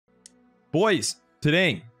Boys,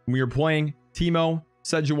 today we are playing Teemo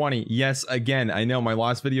Sejuani. Yes, again, I know my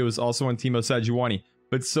last video is also on Teemo Sejuani,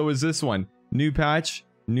 but so is this one. New patch,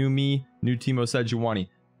 new me, new Teemo Sejuani.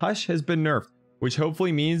 Hush has been nerfed, which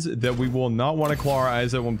hopefully means that we will not want to claw our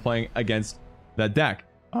eyes out when playing against that deck.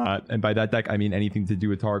 And by that deck, I mean anything to do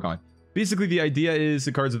with Targon. Basically, the idea is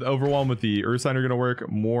the cards with Overwhelm with the Earth Sign are going to work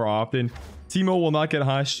more often. Teemo will not get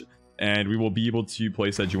Hush, and we will be able to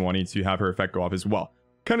play Sejuani to have her effect go off as well.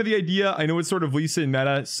 Kind of the idea. I know it's sort of Lisa in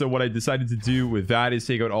meta, so what I decided to do with that is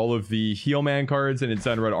take out all of the Heal Man cards and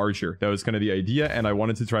instead run Archer. That was kind of the idea, and I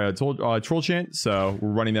wanted to try out Troll Chant, so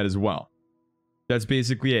we're running that as well. That's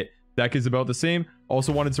basically it. Deck is about the same.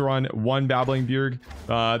 Also wanted to run one Babbling Bjerg.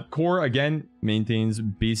 Core, again, maintains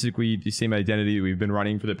basically the same identity that we've been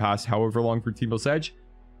running for the past however long for Teemo Sej.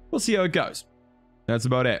 We'll see how it goes. That's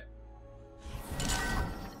about it.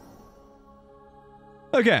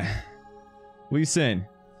 Okay. Lee Sin.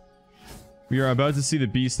 We are about to see the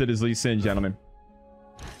beast that is Lee Sin, gentlemen.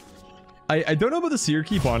 I don't know about the Seer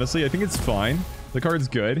Keep, honestly. I think it's fine. The card's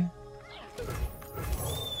good.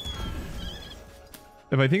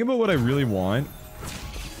 If I think about what I really want,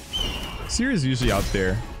 Seer is usually out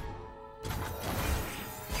there.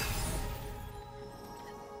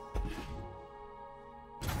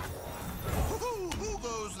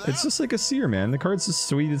 It's just like a Seer, man. The card's just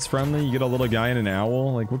sweet, it's friendly. You get a little guy and an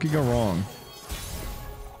owl. Like, what could go wrong?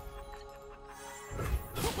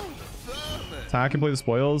 Attack and play the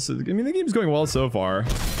spoils. I mean, the game's going well so far.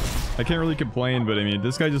 I can't really complain, but I mean,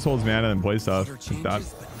 this guy just holds mana and plays stuff like that.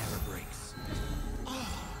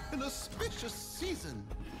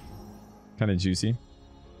 Kind of juicy.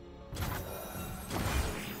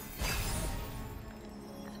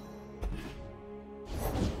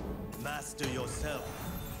 Master yourself,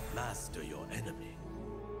 master your enemy.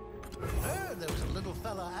 There was a little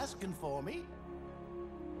fella asking for me.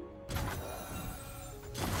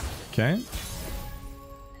 Okay.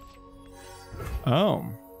 Oh.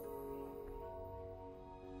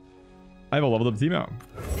 I have a leveled up Teemo.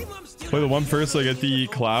 Play the one first so I get the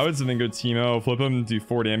clouds and then go Teemo, flip him, do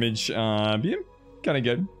 4 damage. Yeah, kind of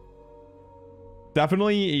good.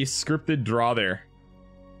 Definitely a scripted draw there.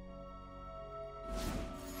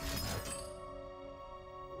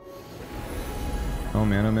 Oh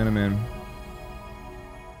man, oh man, oh man.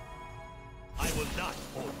 I will not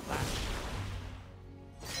hold back.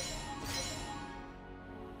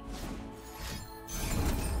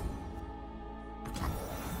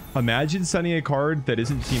 Imagine sending a card that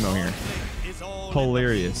isn't Teemo here.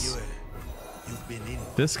 Hilarious.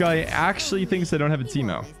 This guy actually thinks I don't have a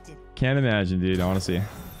Teemo. Can't imagine, dude, honestly.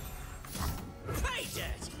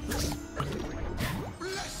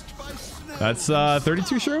 That's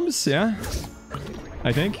 32 shrooms, yeah.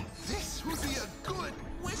 I think. This will be a good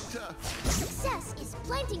winter. Success is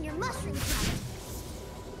planting your mushroom crop.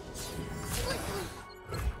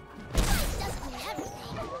 Doesn't mean everything.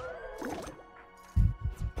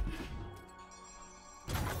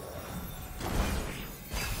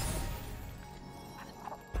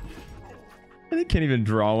 I can't even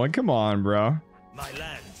draw one. Come on, bro. My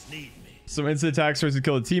lands need me. So instant attack starts to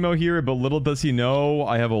kill a Teemo here, but little does he know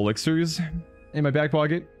I have elixirs in my back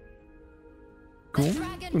pocket. Cool.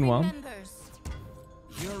 Doing well.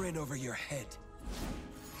 You're in over your head.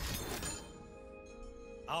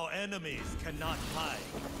 Our enemies cannot hide.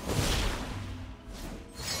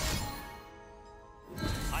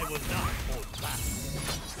 I will not hold back.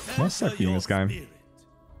 Must suck being this guy. Spirit.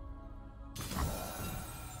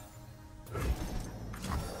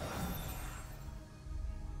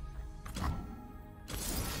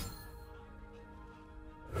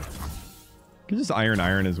 You can just iron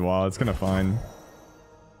as well. It's kind of fun.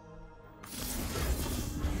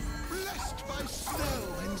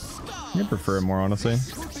 I prefer it more, honestly.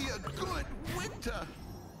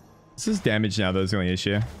 This is damage now, though, is the only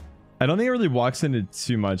issue. I don't think it really walks into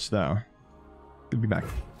too much, though. Could be back.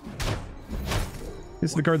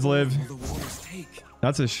 Yes, the cards live.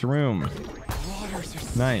 That's a shroom.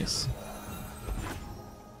 Nice.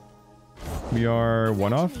 We are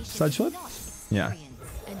one off side flip? Yeah.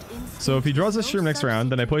 So if he draws a shroom next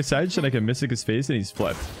round, then I play Sej and I can Mystic his face and he's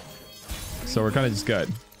flipped. So we're kind of just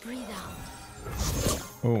good.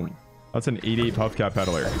 Oh, that's an 8/8 Puffcap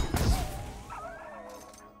Peddler.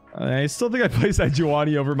 I still think I play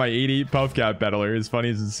Sejuani over my 8/8 Puffcap Peddler, as funny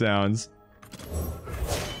as it sounds.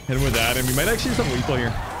 Hit him with that, and we might actually use something lethal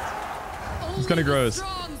here. It's kind of gross.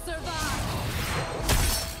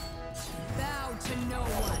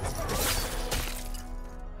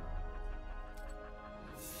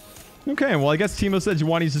 Okay, well, I guess Teemo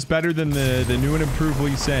Sejuani is just better than the new and improved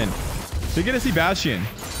Lee Sin. They get to see Bastion.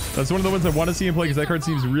 That's one of the ones I want to see him play because that card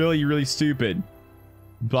seems really, really stupid.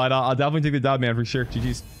 But I'll definitely take the dub, man, for sure.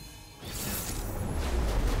 GG's.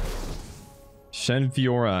 Shen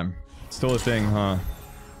Fiora. Still a thing, huh?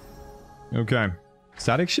 Okay.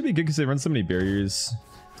 Static should be good because they run so many barriers.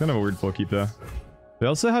 It's kind of a weird full keep, though. They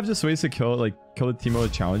also have just ways to kill the Teemo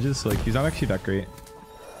with challenges. So, like, he's not actually that great.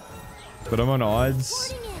 But I'm on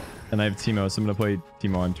odds. And I have Teemo, so I'm going to play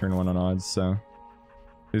Teemo on turn 1 on odds, so...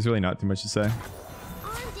 There's really not too much to say.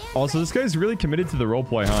 Also, this guy's really committed to the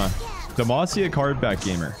roleplay, huh? Demacia card back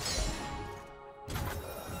gamer.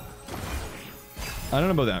 I don't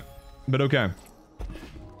know about that, but okay.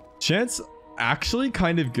 Chance actually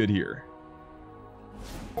kind of good here.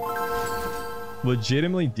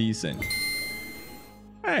 Legitimately decent.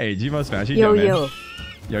 Hey, Gmo Smash, how you doing, man?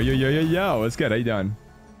 Yo. What's good? How you doing? Do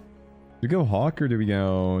we go Hawk or do we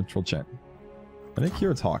go Troll Chat? I think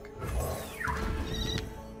here it's Hawk.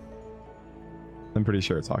 I'm pretty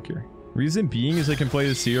sure it's Hawk here. Reason being is I can play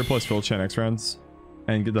the Seer plus Troll Chat next rounds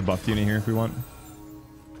and get the buff unit here if we want.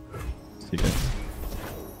 Let's take it.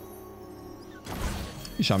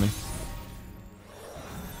 He shot me.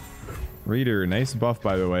 Raider, nice buff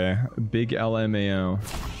by the way. Big LMAO.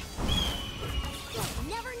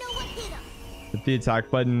 Hit the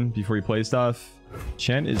attack button before you play stuff.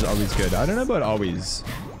 Chant is always good. I don't know about always.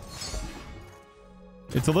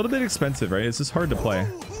 It's a little bit expensive, right? It's just hard to play,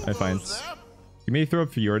 I find. You may throw up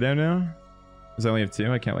Fiora down now. Because I only have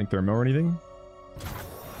 2. I can't like thermo or anything.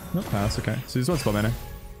 Nope, pass. Okay. So he's one spell mana.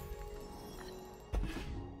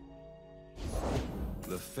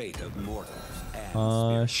 The fate of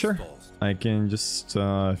mortals. Sure. I can just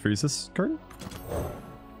freeze this card.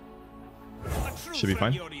 Should be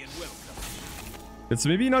fine. It's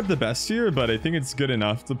maybe not the best here, but I think it's good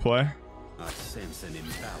enough to play.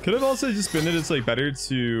 Could have also just been that it's like better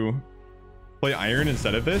to play Iron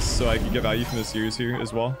instead of this, so I could get value from the series here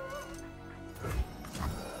as well.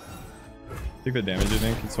 Take the damage, I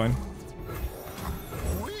think. It's fine.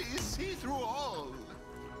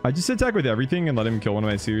 I just attack with everything and let him kill one of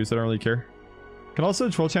my series. I don't really care. Can also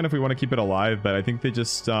Troll Chant if we want to keep it alive, but I think they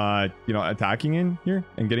just, you know, attacking in here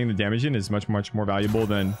and getting the damage in is much more valuable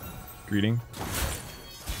than greeting.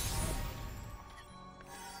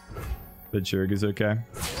 The Chirg is okay.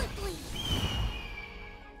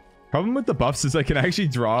 Problem with the buffs is I can actually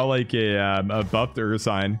draw like a buffed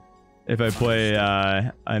Ur-Sign if I play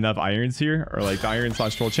enough Irons here, or like Iron /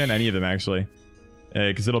 Troll Chant, any of them actually,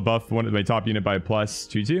 because it'll buff one of my top unit by plus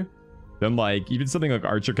 2/2. Then like even something like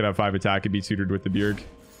Archer could have 5 attack and be tutored with the Bjerg.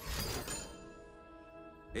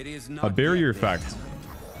 It is A not barrier effect.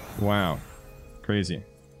 Wow, crazy.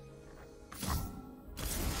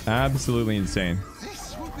 Absolutely insane.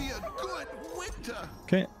 This will be a good winter.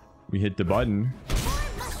 Okay, we hit the button.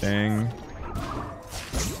 Dang.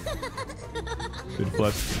 Good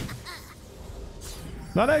flip.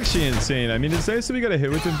 Not actually insane. I mean, it's nice that we got a hit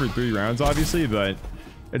with him for 3 rounds, obviously, but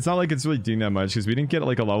it's not like it's really doing that much because we didn't get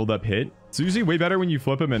like a leveled up hit. It's usually way better when you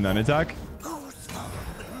flip him and then attack.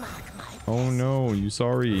 Oh no, you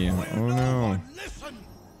sorry. Oh no.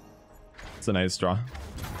 It's a nice draw.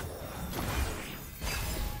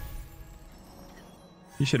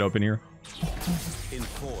 You should open here.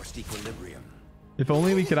 enforced equilibrium. If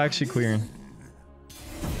only we could actually clear.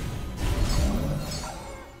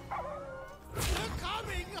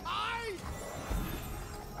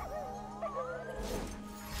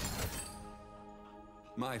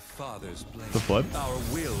 My father's blade. The flip? Our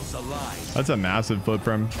wills align. That's a massive flip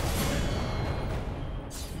from.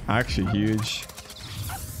 Actually huge.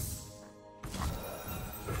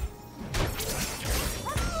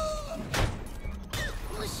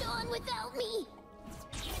 Push on without me.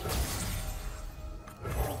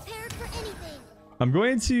 Prepared for anything. I'm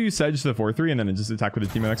going to sedge the 4/3 and then just attack with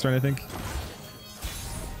the team next turn, I think.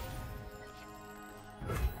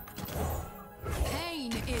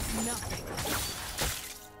 Pain is nothing.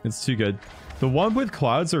 It's too good. The one with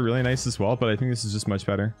clouds are really nice as well, but I think this is just much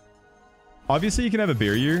better. Obviously, you can have a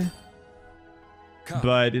barrier,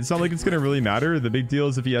 but it's not like it's going to really matter. The big deal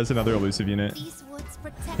is if he has another elusive unit. These woods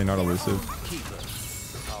protect Okay, not their elusive. home.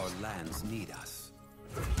 Keepers. Our lands need us.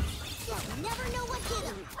 You'll never know what hit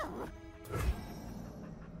 'em.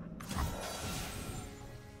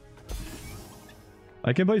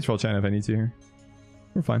 I can play Troll China if I need to here.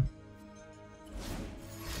 We're fine.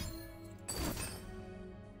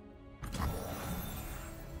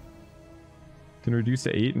 Can reduce to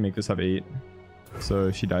 8 and make this have 8. So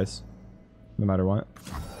she dies. No matter what.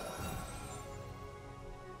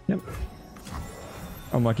 Yep.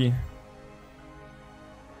 Unlucky.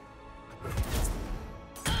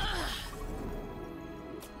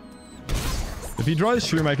 If he draws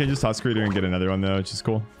Shroom, I can just Husk Raider and get another one though, which is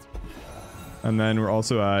cool. And then we're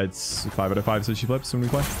also at 5 out of 5 sushi flips when we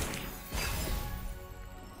play.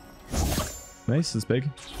 Nice, that's big.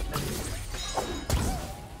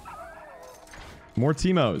 More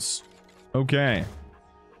Teemos. Okay.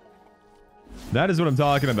 That is what I'm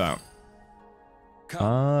talking about.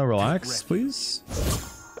 Relax, please.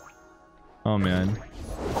 Oh, man.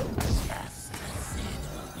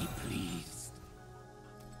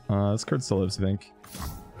 This card still lives, I think.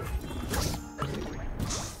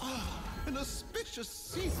 An auspicious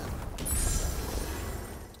season.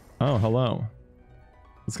 Oh, hello.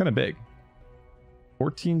 It's kind of big.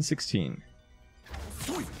 14, 16.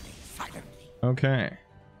 Okay.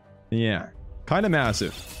 Yeah. Kind of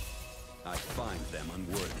massive. I find them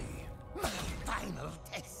unworthy. My final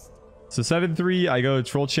test. So 7-3, I go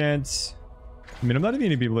Troll Chant. I mean, I'm not even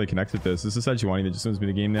going to be able to connect with this. This is Sejuani that just owns me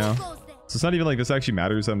the game now. So it's not even like this actually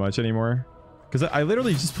matters that much anymore. Because I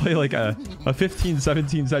literally just play like a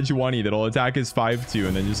 15-17 Sejuani that'll attack his 5-2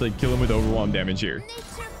 and then just like kill him with overwhelm damage here.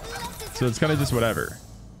 So it's kind of just whatever.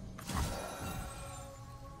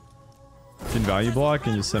 Can value block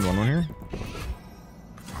and just send 1-1 here.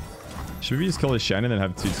 Should we just kill his Shen and then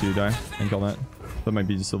have 2-2 die and kill that? That might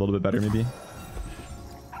be just a little bit better maybe.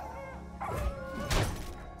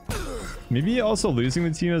 Maybe also losing the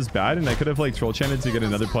Teemo is bad and I could have like Troll Chanted to get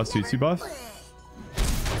another +2/2 buff.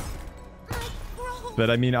 But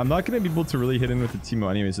I mean, I'm not going to be able to really hit in with the Teemo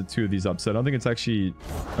anyways with 2 of these up, so I don't think it's actually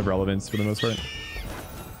of relevance for the most part.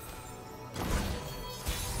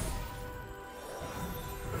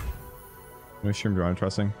 No sure I'm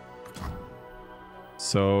trusting.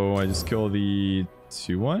 So I just kill the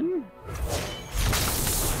 2-1.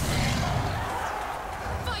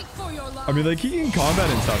 I mean, like he can combat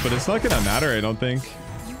and stuff, but it's not gonna matter, I don't think,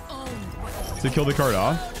 to kill the card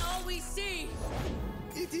off.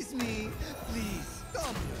 It is me. Please,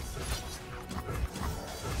 come.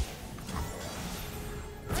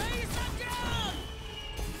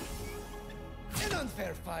 An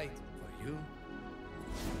unfair fight for you.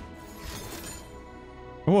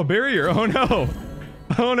 Oh, a barrier. Oh no.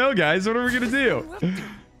 Oh no, guys, what are we gonna do?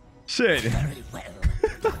 Shit.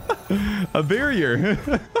 A barrier.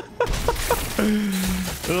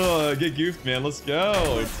 Oh, get goofed, man. Let's go.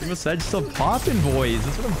 Teemo Sej still popping, boys.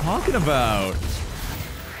 That's what I'm talking about.